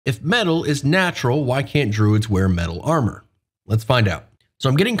If metal is natural, why can't druids wear metal armor? Let's find out. So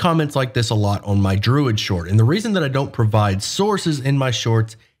I'm getting comments like this a lot on my druid short, and the reason that I don't provide sources in my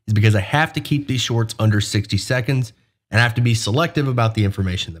shorts is because I have to keep these shorts under 60 seconds and I have to be selective about the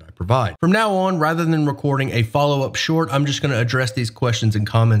information that I provide. From now on, rather than recording a follow-up short, I'm just going to address these questions and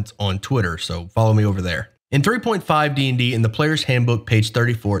comments on Twitter, so follow me over there. In 3.5 D&D, in the Player's Handbook, page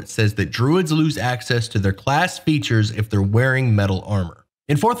 34, it says that druids lose access to their class features if they're wearing metal armor.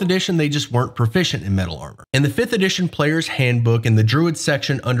 In 4th edition, they just weren't proficient in metal armor. In the 5th edition Player's Handbook, in the Druid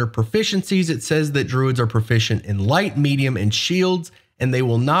section under proficiencies, it says that druids are proficient in light, medium, and shields, and they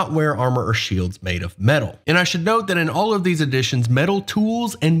will not wear armor or shields made of metal. And I should note that in all of these editions, metal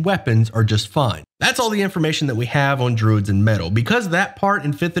tools and weapons are just fine. That's all the information that we have on druids and metal. Because that part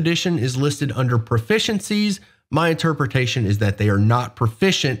in 5th edition is listed under proficiencies, my interpretation is that they are not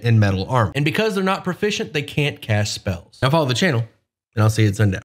proficient in metal armor. And because they're not proficient, they can't cast spells. Now follow the channel, and I'll see you at sundown.